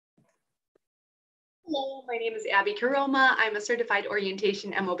Hello, my name is Abby Karoma. I'm a certified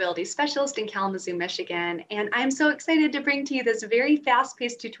orientation and mobility specialist in Kalamazoo, Michigan, and I'm so excited to bring to you this very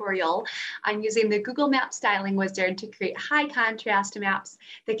fast-paced tutorial on using the Google Maps styling wizard to create high contrast maps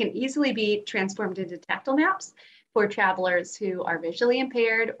that can easily be transformed into tactile maps for travelers who are visually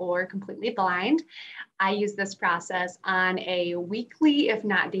impaired or completely blind. I use this process on a weekly, if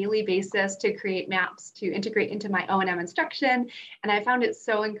not daily basis to create maps to integrate into my O&M instruction. And I found it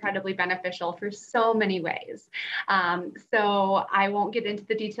so incredibly beneficial for so many ways. So I won't get into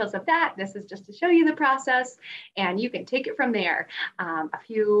the details of that. This is just to show you the process and you can take it from there. A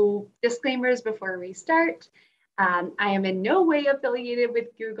few disclaimers before we start. I am in no way affiliated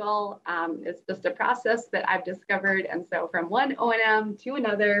with Google. It's just a process that I've discovered. And so from one O&M to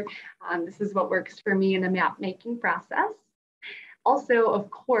another, this is what works for me in the map making process. Also, of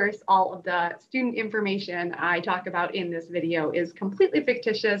course, all of the student information I talk about in this video is completely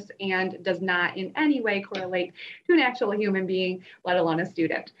fictitious and does not in any way correlate to an actual human being, let alone a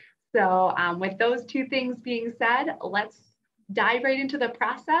student. So with those two things being said, let's dive right into the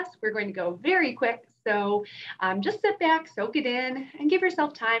process. We're going to go very quick. So just sit back, soak it in, and give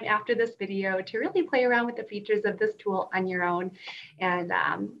yourself time after this video to really play around with the features of this tool on your own and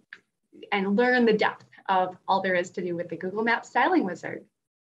learn the depth of all there is to do with the Google Maps styling wizard.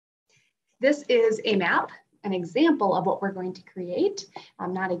 This is a map, an example of what we're going to create.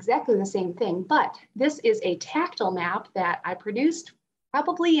 Not exactly the same thing, but this is a tactile map that I produced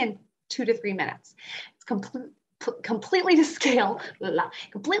probably in 2 to 3 minutes. It's completely to scale,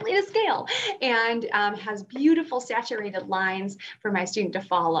 and has beautiful saturated lines for my student to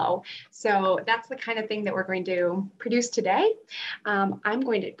follow. So that's the kind of thing that we're going to produce today. I'm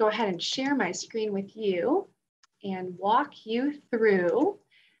going to go ahead and share my screen with you and walk you through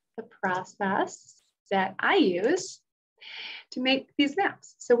the process that I use to make these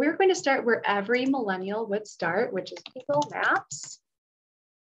maps. So we're going to start where every millennial would start, which is Google Maps.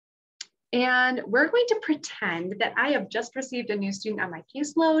 And we're going to pretend that I have just received a new student on my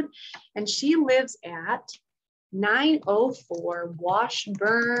caseload, and she lives at 904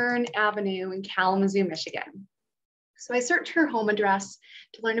 Washburn Avenue in Kalamazoo, Michigan. So I search her home address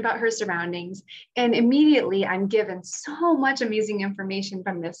to learn about her surroundings, and immediately I'm given so much amazing information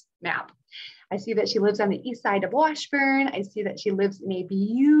from this map. I see that she lives on the east side of Washburn. I see that she lives in a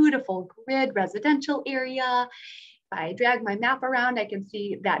beautiful grid residential area. If I drag my map around, I can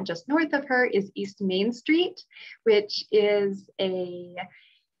see that just north of her is East Main Street, which is a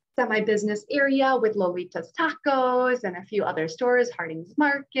semi-business area with Lolita's Tacos and a few other stores, Harding's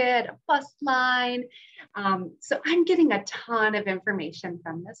Market, a bus line. So I'm getting a ton of information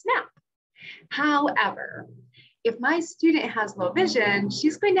from this map. However, if my student has low vision,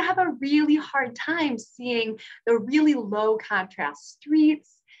 she's going to have a really hard time seeing the really low contrast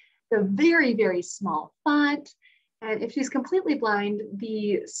streets, the very, very small font. And if she's completely blind,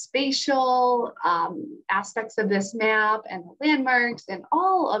 the spatial aspects of this map and the landmarks and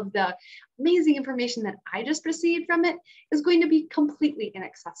all of the amazing information that I just received from it is going to be completely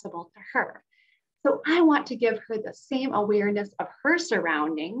inaccessible to her. So I want to give her the same awareness of her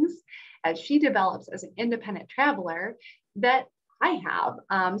surroundings as she develops as an independent traveler that I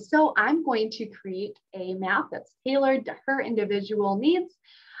have. So I'm going to create a map that's tailored to her individual needs.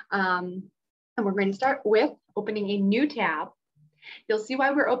 And we're going to start with opening a new tab. You'll see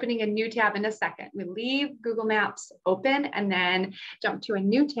why we're opening a new tab in a second. We leave Google Maps open and then jump to a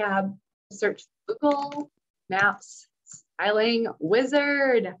new tab, search Google Maps styling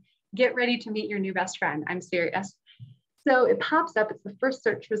wizard. Get ready to meet your new best friend. I'm serious. So it pops up, it's the first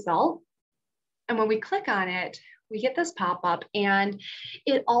search result. And when we click on it, we get this pop-up and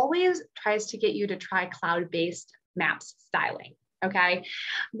it always tries to get you to try cloud-based maps styling. Okay,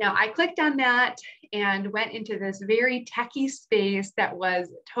 now I clicked on that and went into this very techie space that was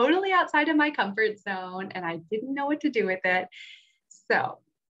totally outside of my comfort zone and I didn't know what to do with it. So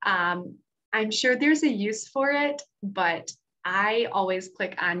I'm sure there's a use for it, but I always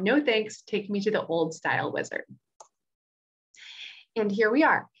click on no thanks, take me to the old style wizard. And here we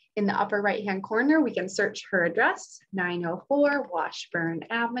are. In the upper right-hand corner, we can search her address, 904 Washburn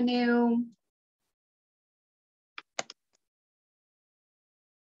Avenue.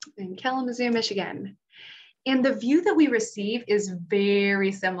 In Kalamazoo, Michigan. And the view that we receive is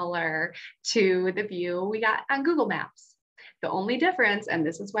very similar to the view we got on Google Maps. The only difference, and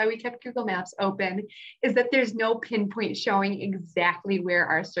this is why we kept Google Maps open, is that there's no pinpoint showing exactly where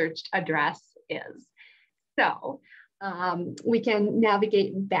our searched address is. So we can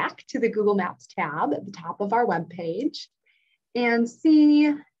navigate back to the Google Maps tab at the top of our web page and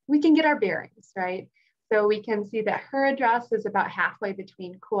see, we can get our bearings, right? So we can see that her address is about halfway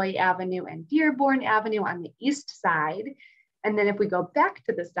between Coy Avenue and Dearborn Avenue on the east side. And then if we go back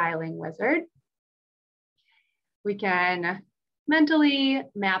to the styling wizard, we can mentally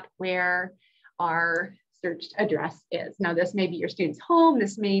map where our searched address is. Now, this may be your student's home.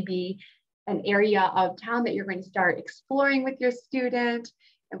 This may be an area of town that you're going to start exploring with your student.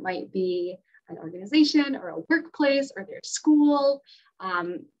 It might be an organization or a workplace or their school.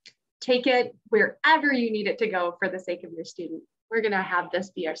 Take it wherever you need it to go for the sake of your student. We're going to have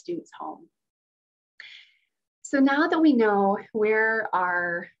this be our student's home. So now that we know where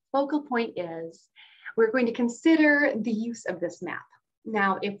our focal point is, we're going to consider the use of this map.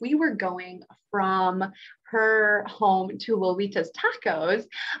 Now, if we were going from her home to Lolita's Tacos,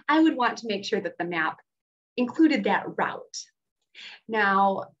 I would want to make sure that the map included that route.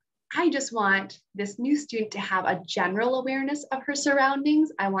 Now, I just want this new student to have a general awareness of her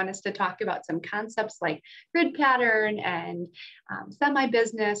surroundings. I want us to talk about some concepts like grid pattern and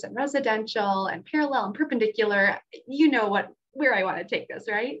semi-business and residential and parallel and perpendicular. You know where I want to take this,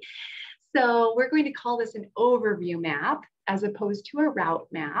 right? So we're going to call this an overview map as opposed to a route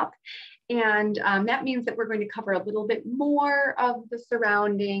map. And that means that we're going to cover a little bit more of the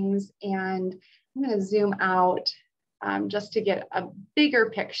surroundings. And I'm going to zoom out just to get a bigger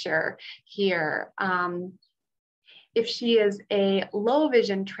picture here. If she is a low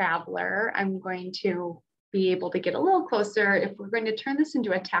vision traveler, I'm going to be able to get a little closer. If we're going to turn this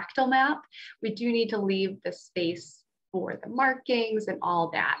into a tactile map, we do need to leave the space for the markings and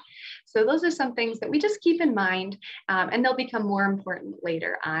all that. So those are some things that we just keep in mind, and they'll become more important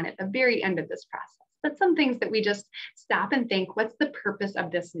later on at the very end of this process. But some things that we just stop and think, what's the purpose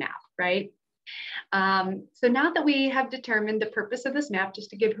of this map, right? So now that we have determined the purpose of this map, just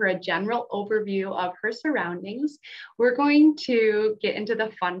to give her a general overview of her surroundings, we're going to get into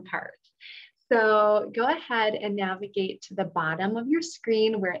the fun part. So go ahead and navigate to the bottom of your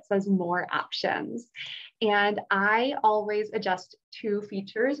screen where it says more options. And I always adjust two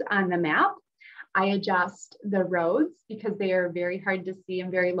features on the map. I adjust the roads because they are very hard to see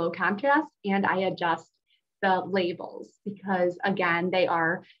and very low contrast. And I adjust the labels because, again, they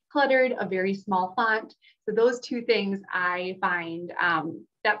are cluttered, a very small font. So those two things I find,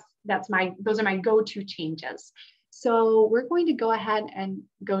 those are my go-to changes. So we're going to go ahead and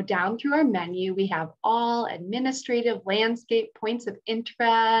go down through our menu. We have all administrative, landscape, points of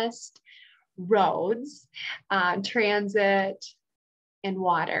interest, roads, transit, and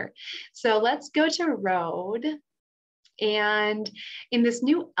water. So let's go to road. And in this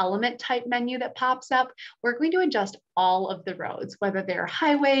new element type menu that pops up, we're going to adjust all of the roads, whether they're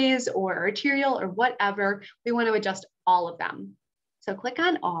highways or arterial or whatever. We want to adjust all of them. So click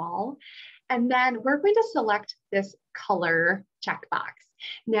on all. And then we're going to select this color checkbox.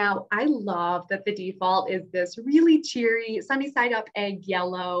 Now, I love that the default is this really cheery, sunny side up egg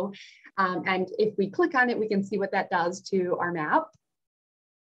yellow. And if we click on it, we can see what that does to our map.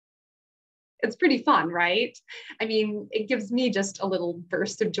 It's pretty fun, right? I mean, it gives me just a little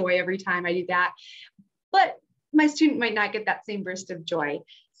burst of joy every time I do that. But my student might not get that same burst of joy.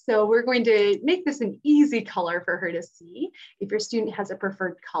 So we're going to make this an easy color for her to see. If your student has a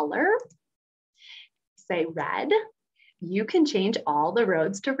preferred color, say red, you can change all the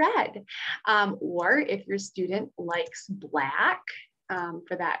roads to red. Or if your student likes black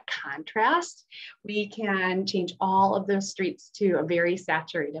for that contrast, we can change all of those streets to a very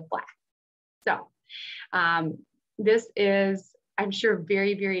saturated black. So this is, I'm sure,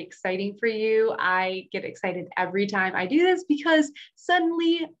 very, very exciting for you. I get excited every time I do this because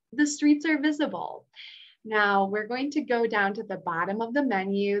suddenly the streets are visible. Now we're going to go down to the bottom of the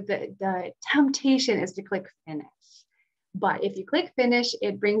menu. The temptation is to click finish. But if you click finish,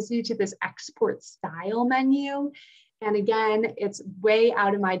 it brings you to this export style menu. And again, it's way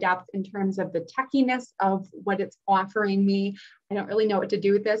out of my depth in terms of the techiness of what it's offering me. I don't really know what to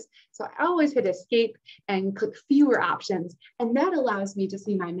do with this. So I always hit escape and click fewer options. And that allows me to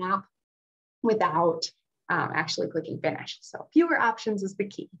see my map without actually clicking finish. So fewer options is the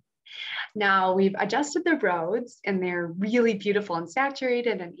key. Now we've adjusted the roads and they're really beautiful and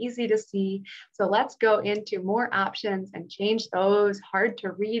saturated and easy to see. So let's go into more options and change those hard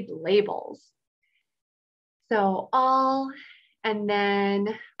to read labels. So all, and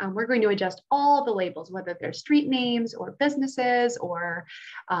then we're going to adjust all the labels, whether they're street names or businesses or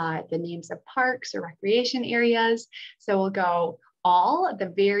the names of parks or recreation areas. So we'll go all at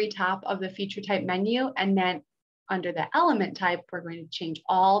the very top of the feature type menu, and then under the element type, we're going to change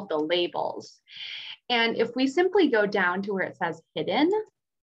all the labels. And if we simply go down to where it says hidden,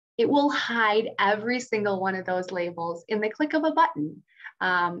 it will hide every single one of those labels in the click of a button.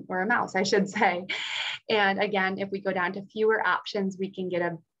 or a mouse, I should say. And again, if we go down to fewer options, we can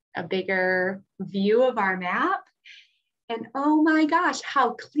get a bigger view of our map. And oh my gosh,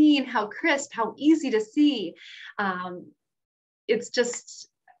 how clean, how crisp, how easy to see. It's just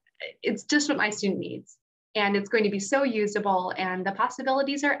what my student needs. And it's going to be so usable, and the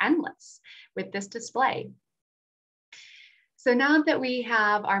possibilities are endless with this display. So now that we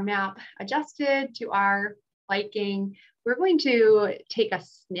have our map adjusted to our liking, we're going to take a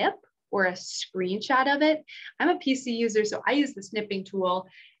snip or a screenshot of it. I'm a PC user, so I use the snipping tool.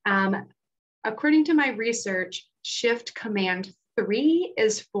 According to my research, Shift Command 3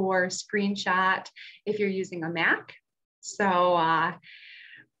 is for screenshot if you're using a Mac. So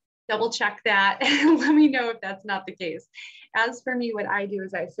double check that and let me know if that's not the case. As for me, what I do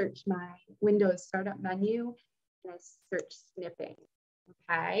is I search my Windows startup menu and I search snipping,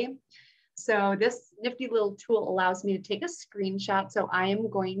 okay? So this nifty little tool allows me to take a screenshot. So I am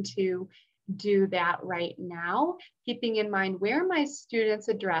going to do that right now, keeping in mind where my student's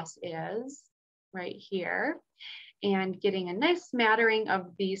address is right here, and getting a nice smattering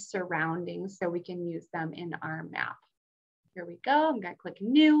of these surroundings so we can use them in our map. Here we go. I'm going to click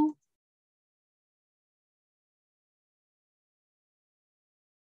new.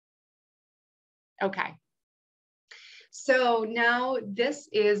 Okay. So now this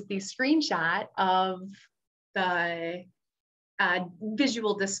is the screenshot of the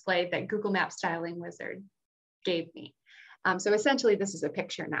visual display that Google Maps Styling Wizard gave me. So essentially this is a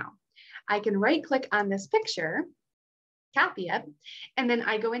picture now. I can right click on this picture, copy it, and then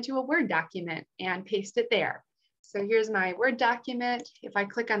I go into a Word document and paste it there. So here's my Word document. If I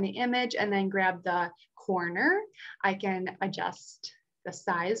click on the image and then grab the corner, I can adjust the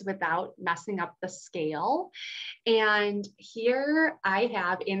size without messing up the scale. And here I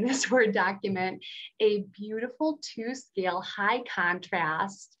have in this Word document a beautiful 2-scale high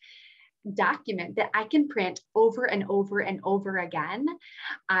contrast document that I can print over and over and over again.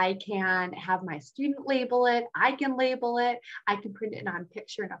 I can have my student label it, I can label it, I can print it on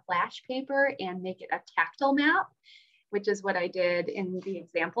picture in a flash paper and make it a tactile map, which is what I did in the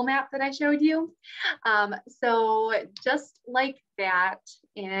example map that I showed you. So just like that,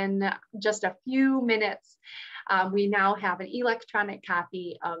 in just a few minutes, we now have an electronic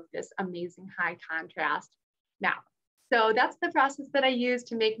copy of this amazing high contrast map. So that's the process that I use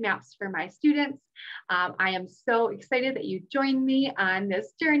to make maps for my students. I am so excited that you joined me on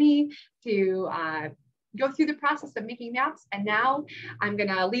this journey to go through the process of making maps. And now I'm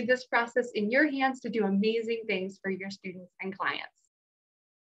gonna leave this process in your hands to do amazing things for your students and clients.